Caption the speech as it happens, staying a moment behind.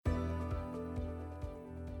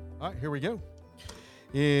All right, here we go.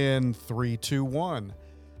 In 3, 2, 1.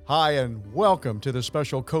 Hi, and welcome to the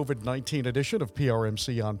special COVID-19 edition of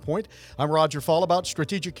PRMC On Point. I'm Roger Fallabout,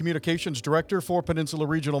 Strategic Communications Director for Peninsula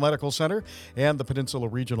Regional Medical Center and the Peninsula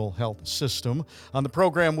Regional Health System. On the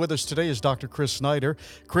program with us today is Dr. Chris Snyder.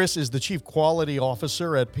 Chris is the Chief Quality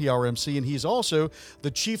Officer at PRMC, and he's also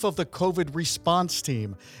the Chief of the COVID Response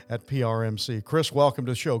Team at PRMC. Chris, welcome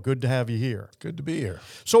to the show. Good to have you here. Good to be here.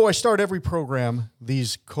 So I start every program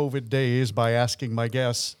these COVID days by asking my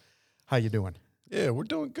guests, how you doing? Yeah, we're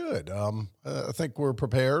doing good. I think we're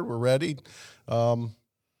prepared. We're ready. Different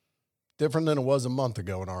than it was a month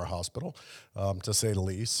ago in our hospital, to say the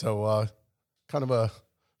least. So kind of a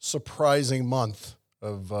surprising month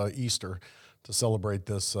of Easter to celebrate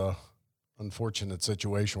this unfortunate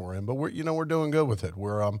situation we're in. But we're doing good with it.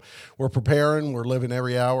 We're preparing. We're living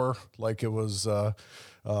every hour like it was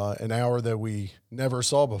an hour that we never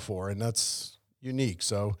saw before, and that's unique.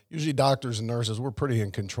 So usually doctors and nurses, we're pretty in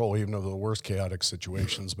control, even of the worst chaotic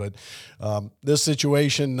situations. But this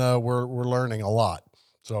situation, we're learning a lot.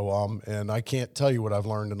 So, and I can't tell you what I've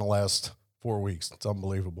learned in the last 4 weeks. It's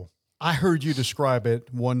unbelievable. I heard you describe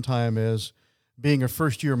it one time as being a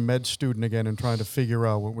first-year med student again and trying to figure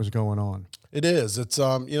out what was going on. It is. It's,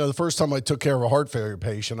 the first time I took care of a heart failure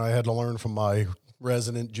patient, I had to learn from my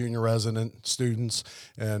resident, junior resident, students,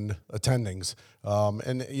 and attendings.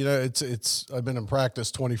 I've been in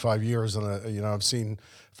practice 25 years, and I've seen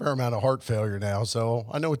a fair amount of heart failure now, so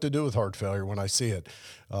I know what to do with heart failure when I see it.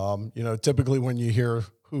 Typically when you hear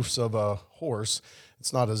hoofs of a horse,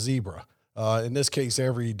 it's not a zebra. In this case,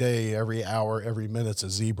 every day, every hour, every minute's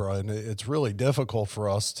a zebra, and it's really difficult for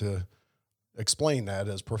us to explain that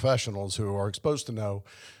as professionals who are exposed to know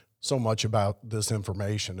so much about this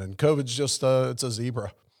information. And COVID's just, it's a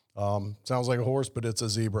zebra. Sounds like a horse, but it's a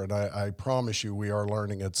zebra. And I promise you we are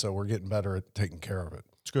learning it, so we're getting better at taking care of it.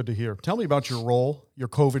 It's good to hear. Tell me about your role, your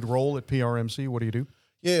COVID role at PRMC. What do you do?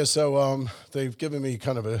 Yeah, so they've given me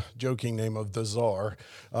kind of a joking name of the czar.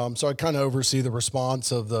 So I kind of oversee the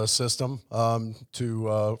response of the system from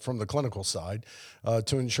the clinical side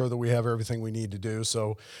to ensure that we have everything we need to do.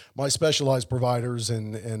 So my specialized providers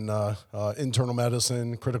in internal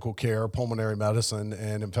medicine, critical care, pulmonary medicine,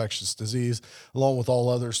 and infectious disease, along with all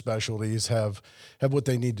other specialties, have what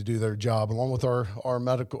they need to do their job, along with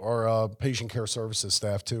our patient care services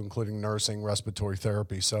staff too, including nursing, respiratory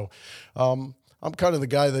therapy. So I'm kind of the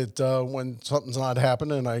guy that when something's not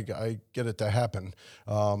happening, I get it to happen.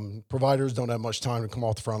 Providers don't have much time to come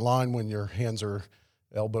off the front line when your hands are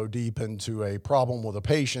elbow deep into a problem with a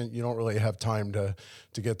patient. You don't really have time to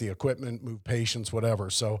get the equipment, move patients, whatever.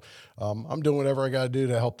 So I'm doing whatever I got to do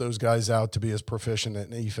to help those guys out to be as proficient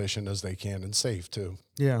and efficient as they can and safe too.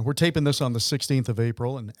 Yeah, we're taping this on the 16th of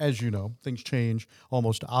April, and as you know, things change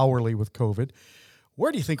almost hourly with COVID.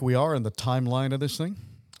 Where do you think we are in the timeline of this thing?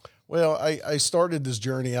 Well, I started this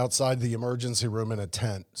journey outside the emergency room in a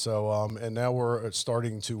tent. So, and now we're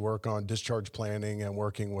starting to work on discharge planning and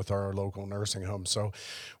working with our local nursing home. So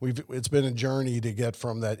it's been a journey to get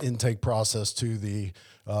from that intake process to the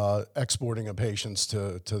exporting of patients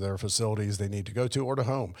to their facilities they need to go to or to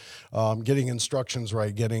home, getting instructions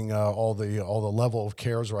right, getting all the level of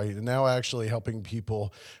cares right, and now actually helping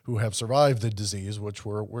people who have survived the disease, which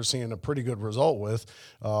we're seeing a pretty good result with,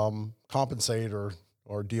 compensate or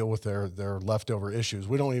deal with their leftover issues.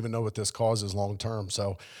 We don't even know what this causes long term.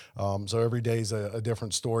 So every day is a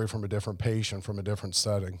different story from a different patient, from a different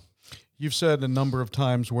setting. You've said a number of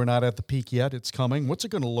times we're not at the peak yet. It's coming. What's it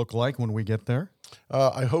going to look like when we get there?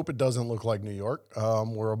 I hope it doesn't look like New York.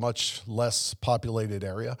 We're a much less populated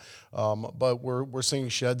area, but we're seeing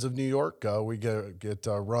sheds of New York. We get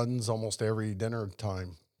runs almost every dinner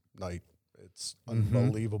time night. It's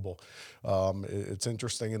unbelievable. It's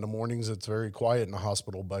interesting. In the mornings, it's very quiet in the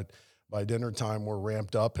hospital, but by dinner time, we're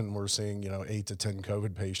ramped up and we're seeing 8 to 10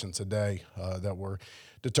 COVID patients a day that we're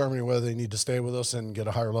determining whether they need to stay with us and get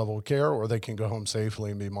a higher level of care or they can go home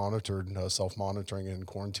safely and be monitored, self-monitoring and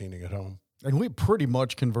quarantining at home. And we pretty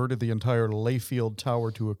much converted the entire Layfield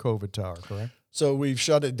Tower to a COVID tower, correct? So we've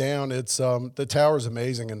shut it down. It's the tower's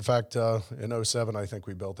amazing. In fact, in 2007, I think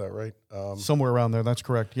we built that, right? Somewhere around there, that's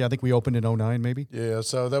correct. Yeah, I think we opened in 2009 maybe. Yeah,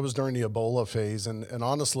 so that was during the Ebola phase. And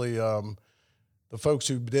honestly, the folks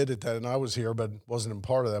who did it then, and I was here but wasn't a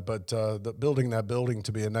part of that, but building that building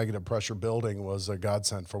to be a negative pressure building was a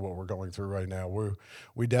godsend for what we're going through right now.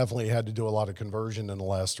 We definitely had to do a lot of conversion in the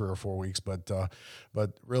last 3 or 4 weeks, but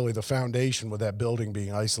really the foundation with that building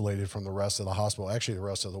being isolated from the rest of the hospital, actually the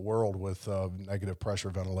rest of the world with negative pressure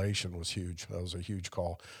ventilation was huge. That was a huge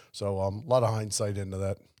call. So a lot of hindsight into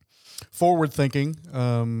that. Forward thinking,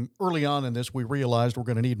 early on in this, we realized we're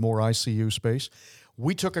going to need more ICU space.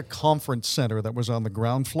 We took a conference center that was on the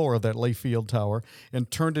ground floor of that Layfield Tower and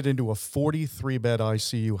turned it into a 43-bed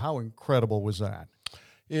ICU. How incredible was that?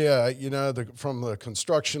 Yeah, from the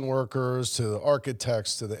construction workers to the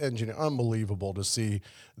architects to the engineer, unbelievable to see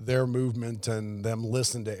their movement and them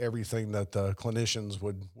listen to everything that the clinicians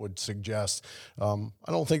would suggest. I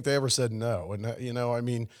don't think they ever said no.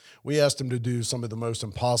 And, we asked them to do some of the most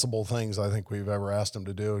impossible things I think we've ever asked them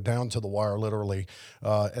to do, down to the wire, literally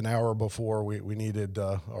an hour before we needed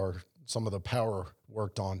some of the power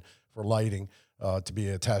worked on for lighting. To be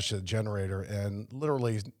attached to the generator, and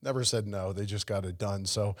literally never said no. They just got it done.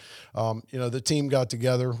 So, the team got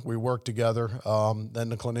together. We worked together. Then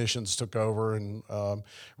the clinicians took over and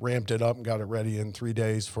ramped it up and got it ready in 3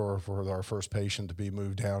 days for our first patient to be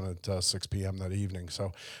moved down at 6 p.m. that evening.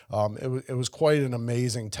 So it was quite an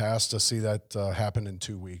amazing task to see that happen in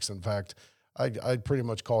 2 weeks. In fact, I'd pretty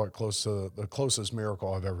much call it close to the closest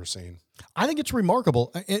miracle I've ever seen. I think it's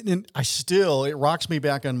remarkable. And it rocks me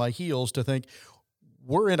back on my heels to think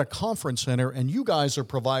we're in a conference center and you guys are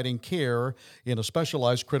providing care in a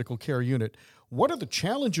specialized critical care unit. What are the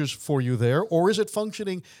challenges for you there, or is it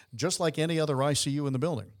functioning just like any other ICU in the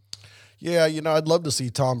building? Yeah, I'd love to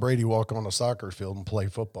see Tom Brady walk on a soccer field and play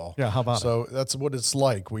football. Yeah, how about it? So that's what it's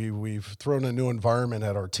like. We've thrown a new environment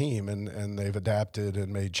at our team, and they've adapted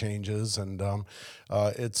and made changes, and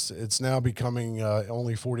it's now becoming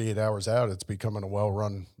only 48 hours out. It's becoming a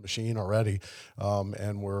well-run machine already,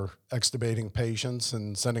 and we're extubating patients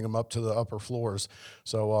and sending them up to the upper floors.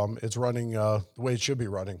 So it's running the way it should be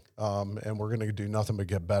running, and we're going to do nothing but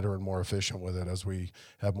get better and more efficient with it as we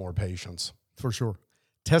have more patients. For sure.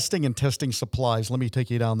 Testing and testing supplies. Let me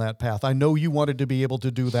take you down that path. I know you wanted to be able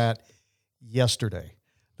to do that yesterday.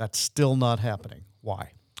 That's still not happening.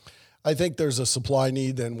 Why? I think there's a supply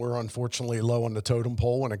need, and we're unfortunately low on the totem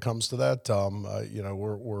pole when it comes to that.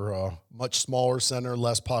 We're a much smaller center,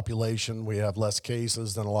 less population. We have less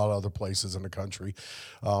cases than a lot of other places in the country.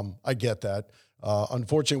 I get that.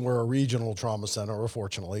 Unfortunately, we're a regional trauma center, or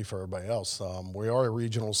fortunately for everybody else. We are a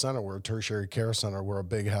regional center. We're a tertiary care center. We're a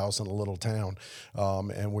big house in a little town,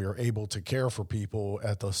 and we are able to care for people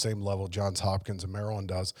at the same level Johns Hopkins and Maryland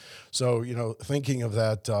does. So, thinking of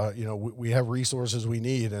that, we have resources we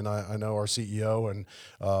need, and I know our CEO and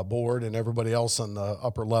board and everybody else on the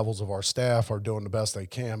upper levels of our staff are doing the best they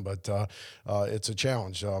can, but it's a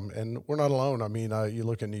challenge, and we're not alone. I mean, you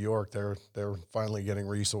look in New York, they're finally getting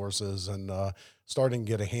resources and starting to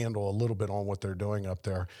get a handle a little bit on what they're doing up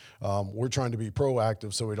there. We're trying to be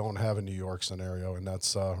proactive so we don't have a New York scenario, and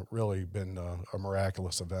that's really been a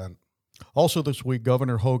miraculous event. Also this week,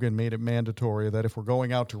 Governor Hogan made it mandatory that if we're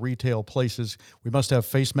going out to retail places, we must have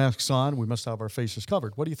face masks on. We must have our faces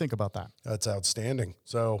covered. What do you think about that? That's outstanding.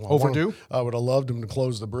 So overdue? I would have loved them to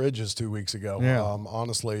close the bridges 2 weeks ago. Yeah.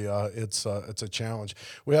 Honestly, it's a challenge.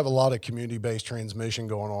 We have a lot of community-based transmission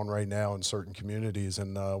going on right now in certain communities,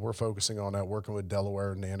 and we're focusing on that, working with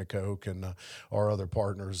Delaware and Nanticoke and our other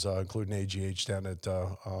partners, including AGH down at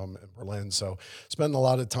in Berlin. So spending a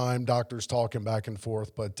lot of time, doctors talking back and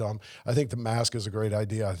forth, but I think the mask is a great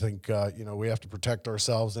idea. I think, we have to protect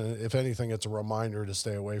ourselves. And if anything, it's a reminder to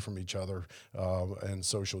stay away from each other and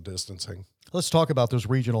social distancing. Let's talk about those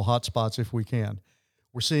regional hotspots if we can.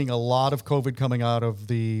 We're seeing a lot of COVID coming out of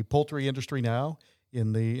the poultry industry now,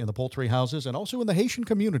 in the poultry houses, and also in the Haitian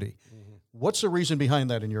community. Mm-hmm. What's the reason behind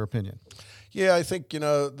that, in your opinion? Yeah, I think,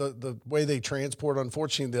 the way they transport,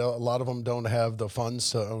 unfortunately, a lot of them don't have the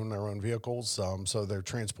funds to own their own vehicles. So they're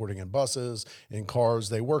transporting in buses, in cars.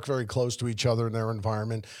 They work very close to each other in their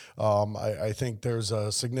environment. I think there's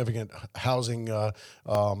a significant housing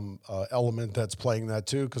element that's playing that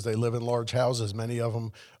too, because they live in large houses. Many of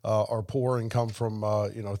them are poor and come from,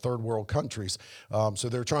 third world countries. So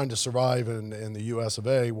they're trying to survive in the US of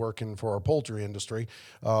A, working for our poultry industry.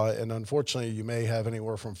 And unfortunately, you may have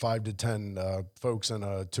anywhere from 5 to 10 folks in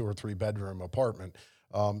a 2 or 3 bedroom apartment.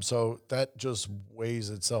 So that just weighs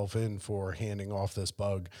itself in for handing off this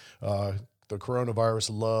bug. The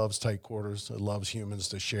coronavirus loves tight quarters. It loves humans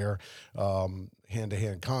to share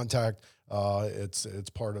hand-to-hand contact. It's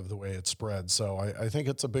part of the way it spreads. So I think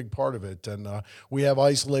it's a big part of it. And we have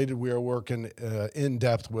isolated. We are working in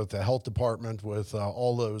depth with the health department, with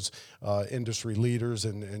all those industry leaders,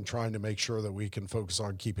 and trying to make sure that we can focus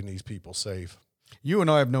on keeping these people safe. You and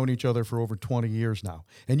I have known each other for over 20 years now,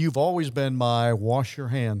 and you've always been my wash your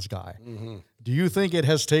hands guy. Mm-hmm. Do you think it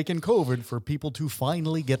has taken COVID for people to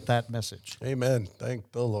finally get that message? Amen.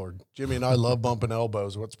 Thank the Lord. Jimmy and I love bumping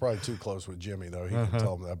elbows. What's probably too close with Jimmy, though. He can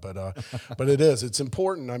tell him that. But it is. It's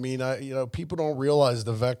important. I mean, people don't realize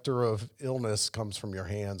the vector of illness comes from your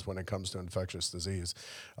hands when it comes to infectious disease.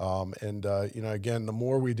 Again, the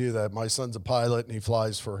more we do that, my son's a pilot and he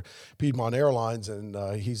flies for Piedmont Airlines, and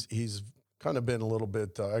he's kind of been a little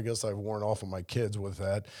bit, I guess I've worn off on my kids with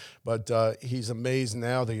that, but he's amazed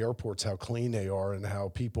now, the airports, how clean they are and how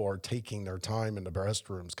people are taking their time in the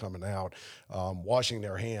restrooms coming out, washing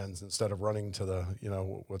their hands instead of running to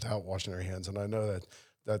without washing their hands. And I know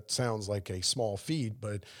that sounds like a small feat,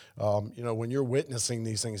 but when you're witnessing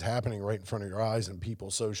these things happening right in front of your eyes and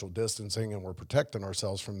people social distancing and we're protecting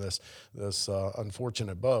ourselves from this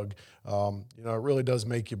unfortunate bug, it really does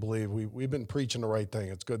make you believe we've been preaching the right thing.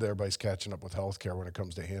 It's good that everybody's catching up with healthcare when it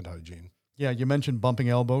comes to hand hygiene. Yeah, you mentioned bumping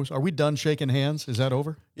elbows. Are we done shaking hands? Is that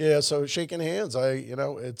over? Yeah, so shaking hands,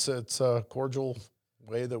 it's a cordial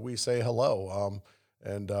way that we say hello.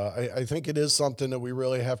 And I think it is something that we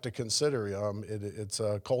really have to consider. It's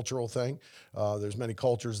a cultural thing. There's many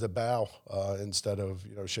cultures that bow instead of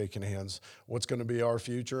shaking hands. What's going to be our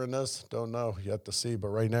future in this? Don't know. Yet to see. But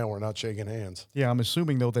right now, we're not shaking hands. Yeah, I'm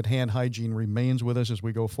assuming, though, that hand hygiene remains with us as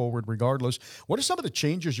we go forward regardless. What are some of the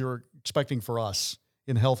changes you're expecting for us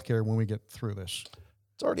in healthcare when we get through this?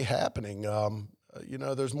 It's already happening.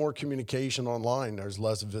 There's more communication online. There's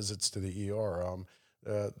less visits to the ER.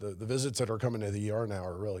 The visits that are coming to the ER now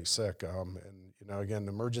are really sick. Again,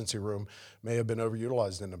 the emergency room may have been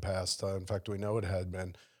overutilized in the past. In fact, we know it had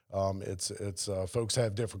been. Folks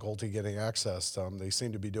have difficulty getting access. They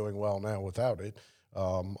seem to be doing well now without it.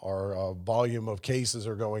 Our volume of cases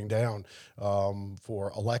are going down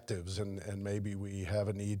for electives, and maybe we have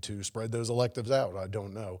a need to spread those electives out. I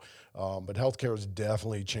don't know. But healthcare is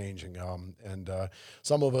definitely changing.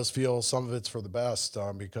 Some of us feel some of it's for the best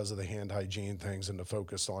because of the hand hygiene things and the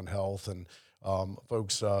focus on health and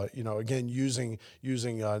folks, again, using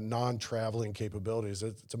non-traveling capabilities.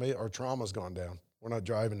 Our trauma's gone down. We're not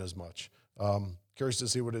driving as much. Curious to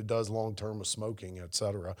see what it does long-term with smoking, et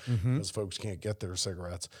cetera, because folks can't get their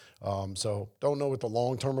cigarettes. So don't know what the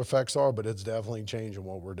long-term effects are, but it's definitely changing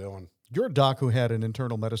what we're doing. You're a doc who had an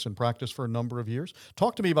internal medicine practice for a number of years.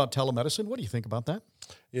 Talk to me about telemedicine. What do you think about that?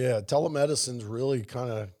 Yeah, telemedicine's really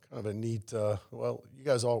kind of a neat, you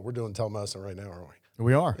guys we're doing telemedicine right now, aren't we?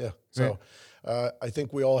 We are. Yeah. So I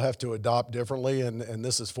think we all have to adopt differently, and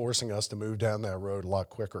this is forcing us to move down that road a lot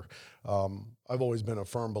quicker. I've always been a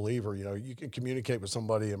firm believer, you can communicate with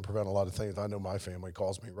somebody and prevent a lot of things. I know my family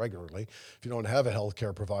calls me regularly. If you don't have a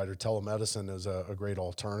healthcare provider, telemedicine is a great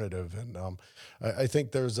alternative. And I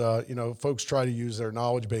think there's, folks try to use their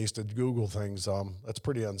knowledge base to Google things. That's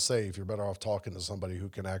pretty unsafe. You're better off talking to somebody who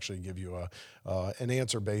can actually give you an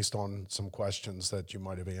answer based on some questions that you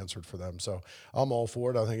might have answered for them. So I'm all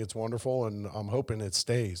for it. I think it's wonderful, and I'm hoping it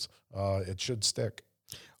stays. It should stick.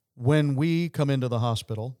 When we come into the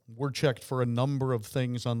hospital, we're checked for a number of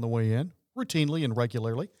things on the way in, routinely and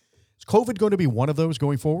regularly. Is COVID going to be one of those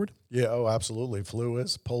going forward? Yeah, absolutely. Flu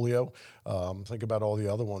is, polio. Think about all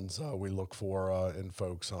the other ones we look for in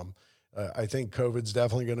folks. I think COVID's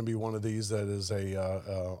definitely going to be one of these that is a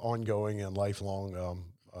ongoing and lifelong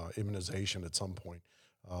immunization at some point.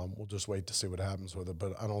 We'll just wait to see what happens with it,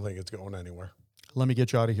 but I don't think it's going anywhere. Let me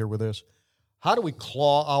get you out of here with this. How do we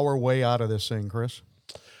claw our way out of this thing, Chris?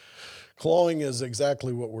 Clawing is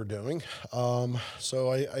exactly what we're doing.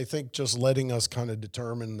 So I think just letting us kind of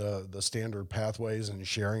determine the standard pathways and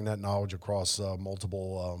sharing that knowledge across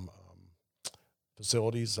multiple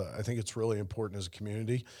facilities. I think it's really important as a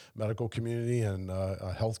community, medical community and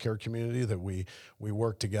a healthcare community, that we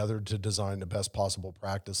work together to design the best possible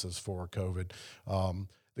practices for COVID.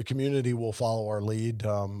 The community will follow our lead.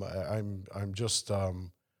 I'm just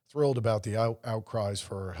thrilled about the outcries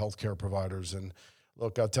for healthcare providers. And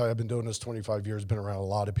look, I'll tell you, I've been doing this 25 years, been around a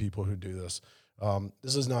lot of people who do this.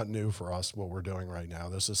 This is not new for us, what we're doing right now.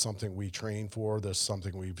 This is something we train for. This is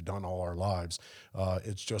something we've done all our lives.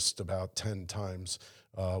 It's just about 10 times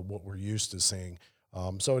what we're used to seeing.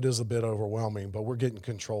 So it is a bit overwhelming, but we're getting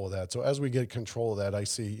control of that. So as we get control of that, I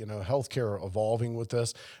see, healthcare evolving with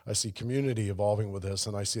this. I see community evolving with this,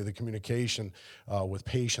 and I see the communication with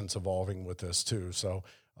patients evolving with this too. So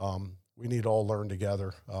we need to all learn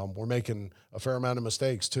together. We're making a fair amount of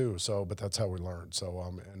mistakes too, but that's how we learn.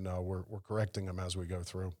 So we're correcting them as we go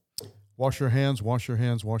through. Wash your hands, wash your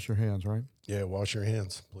hands, wash your hands, right? Yeah, wash your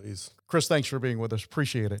hands, please. Chris, thanks for being with us.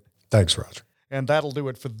 Appreciate it. Thanks, Roger. And that'll do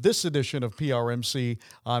it for this edition of PRMC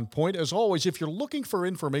On Point. As always, if you're looking for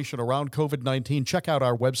information around COVID-19, check out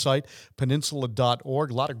our website,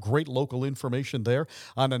 peninsula.org. A lot of great local information there.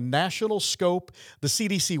 On a national scope, the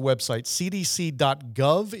CDC website,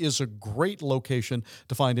 cdc.gov, is a great location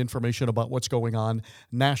to find information about what's going on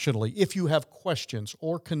nationally. If you have questions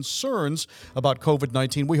or concerns about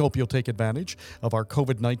COVID-19, we hope you'll take advantage of our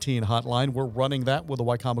COVID-19 hotline. We're running that with the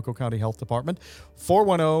Wicomico County Health Department,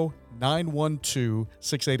 410-912-6889,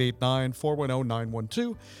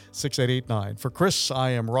 410-912-6889. For Chris,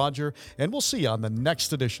 I am Roger, and we'll see you on the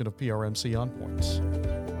next edition of PRMC On Point.